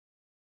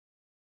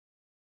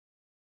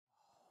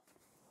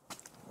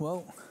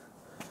Well,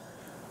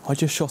 I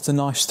just shot a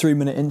nice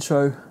 3-minute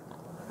intro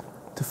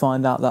to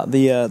find out that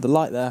the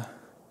light there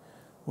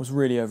was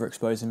really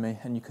overexposing me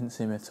and you couldn't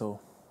see me at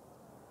all.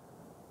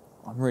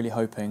 I'm really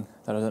hoping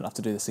that I don't have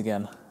to do this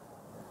again.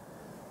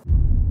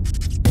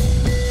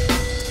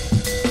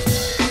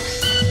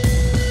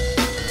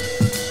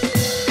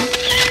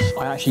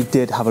 I actually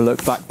did have a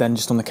look back then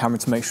just on the camera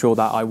to make sure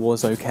that I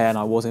was okay and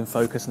I was in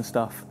focus and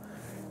stuff.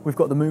 We've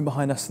got the moon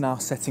behind us now,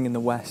 setting in the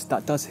west.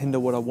 That does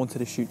hinder what I wanted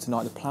to shoot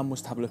tonight. The plan was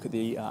to have a look at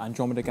the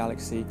Andromeda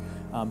galaxy,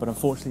 but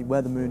unfortunately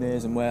where the moon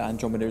is and where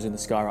Andromeda is in the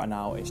sky right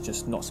now, it's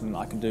just not something that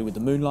I can do with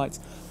the moonlight.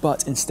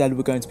 But instead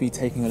we're going to be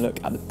taking a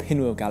look at the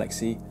Pinwheel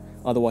galaxy,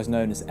 otherwise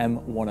known as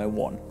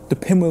M101. The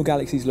Pinwheel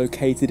galaxy is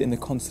located in the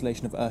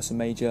constellation of Ursa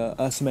Major.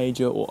 Ursa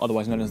Major, or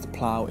otherwise known as the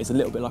Plough, is a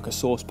little bit like a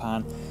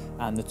saucepan,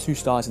 and the 2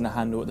 stars in the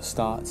handle at the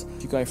start.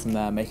 If you go from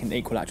there, making an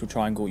equilateral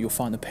triangle, you'll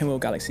find the Pinwheel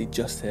galaxy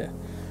just here.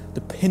 The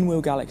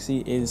Pinwheel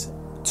galaxy is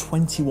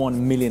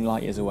 21 million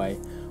light years away,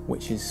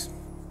 which is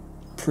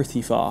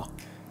pretty far,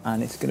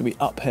 and it's going to be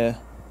up here.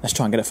 Let's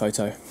try and get a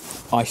photo.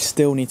 I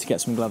still need to get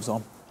some gloves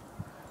on.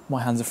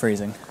 My hands are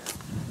freezing,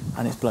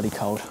 and it's bloody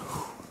cold.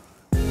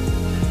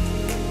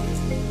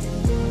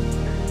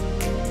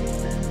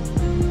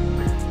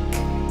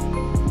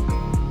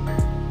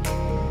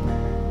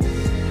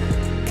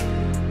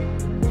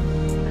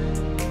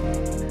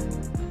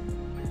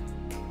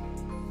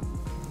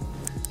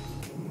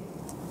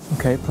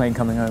 Okay, plane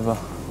coming over.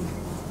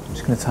 I'm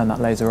just going to turn that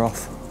laser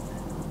off.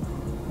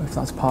 If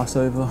that's pass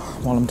over,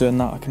 while I'm doing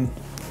that I can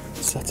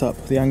set up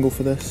the angle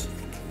for this.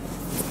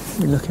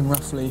 We're looking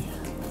roughly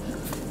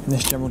in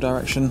this general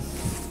direction.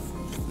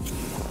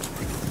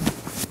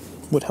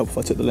 Would help if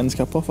I took the lens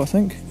cap off, I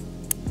think.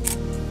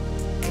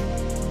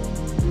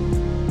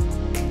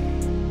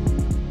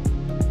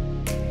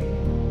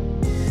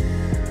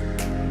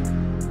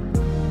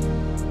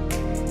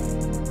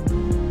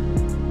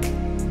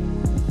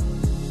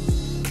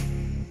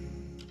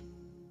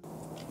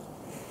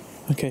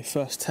 Okay,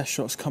 first test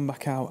shots come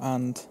back out,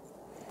 and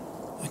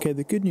okay,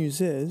 the good news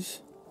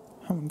is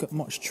I haven't got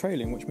much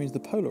trailing, which means the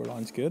polar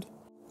align's good.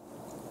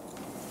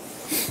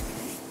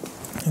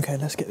 Okay,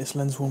 let's get this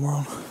lens warmer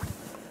on.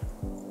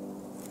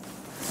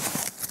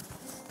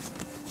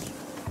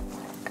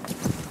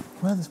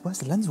 Where's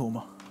the lens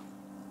warmer?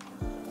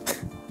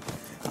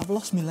 I've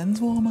lost my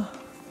lens warmer.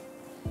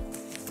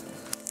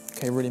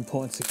 Okay, really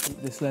important to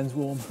keep this lens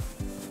warm,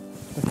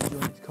 especially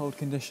during these cold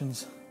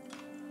conditions.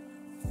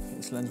 Get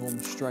this lens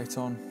warmer straight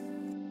on.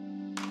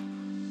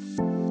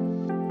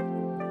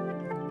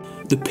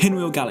 The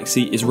Pinwheel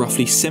galaxy is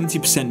roughly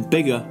 70%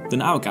 bigger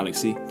than our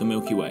galaxy, the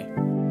Milky Way.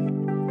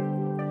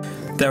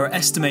 There are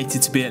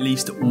estimated to be at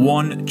least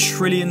 1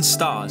 trillion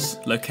stars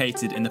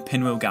located in the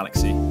Pinwheel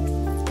galaxy.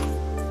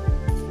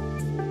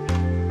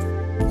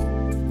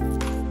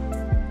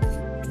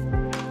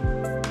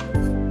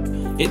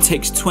 It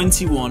takes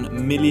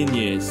 21 million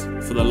years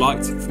for the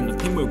light from the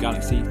Pinwheel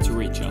galaxy to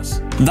reach us.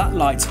 That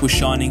light was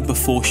shining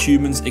before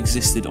humans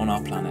existed on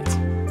our planet.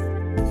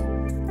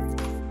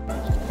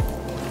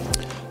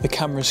 The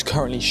camera's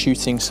currently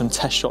shooting some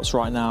test shots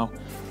right now.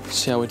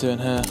 See how we're doing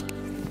here.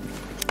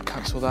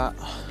 Cancel that.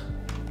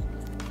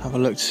 Have a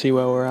look to see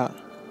where we're at.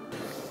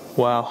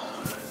 Wow.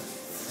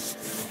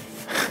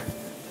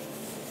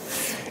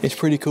 It's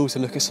pretty cool to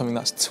look at something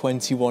that's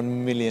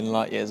 21 million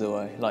light years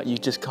away. Like, you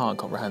just can't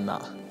comprehend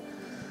that.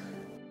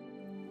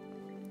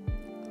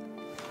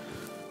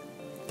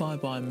 Bye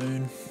bye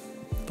moon,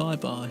 bye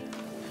bye.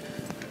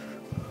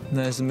 And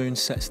there's the moon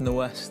sets in the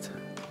west.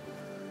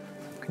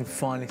 I can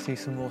finally see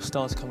some more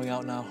stars coming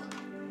out now.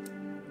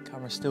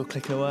 Camera's still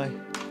clicking away.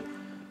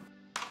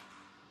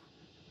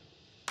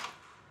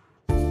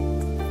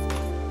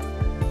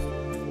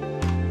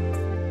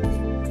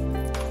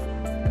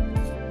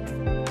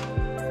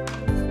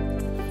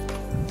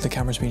 The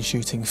camera's been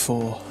shooting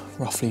for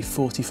roughly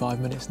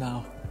 45 minutes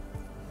now.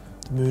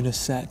 The moon is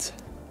set.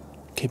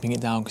 Keeping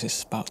it down because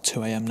it's about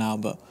 2 AM now,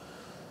 but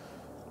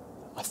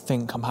I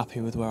think I'm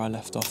happy with where I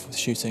left off with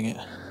shooting it.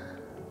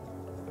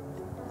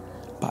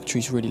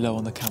 Battery's really low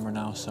on the camera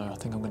now, so I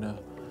think I'm going to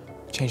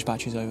change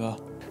batteries over.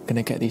 I'm going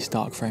to get these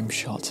dark frames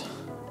shot,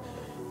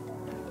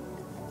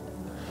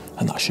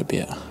 and that should be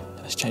it.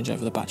 Let's change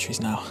over the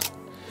batteries now.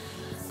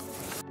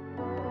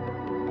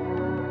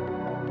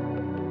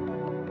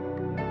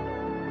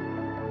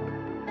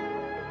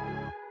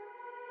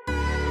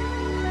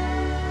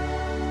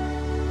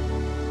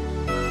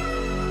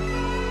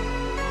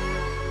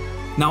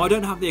 Now, I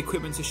don't have the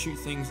equipment to shoot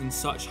things in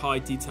such high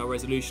detail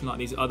resolution like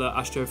these other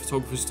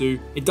astrophotographers do.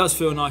 It does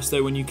feel nice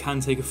though when you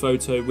can take a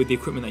photo with the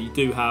equipment that you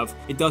do have.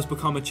 It does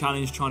become a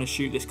challenge trying to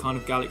shoot this kind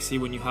of galaxy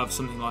when you have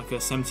something like a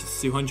 70 to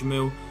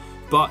 200mm,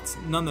 but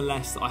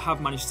nonetheless I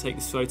have managed to take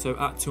this photo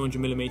at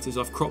 200mm.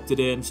 I've cropped it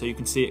in so you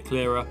can see it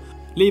clearer.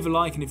 Leave a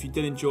like, and if you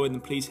did enjoy,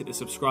 then please hit the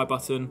subscribe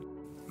button.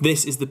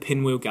 This is the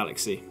Pinwheel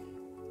galaxy.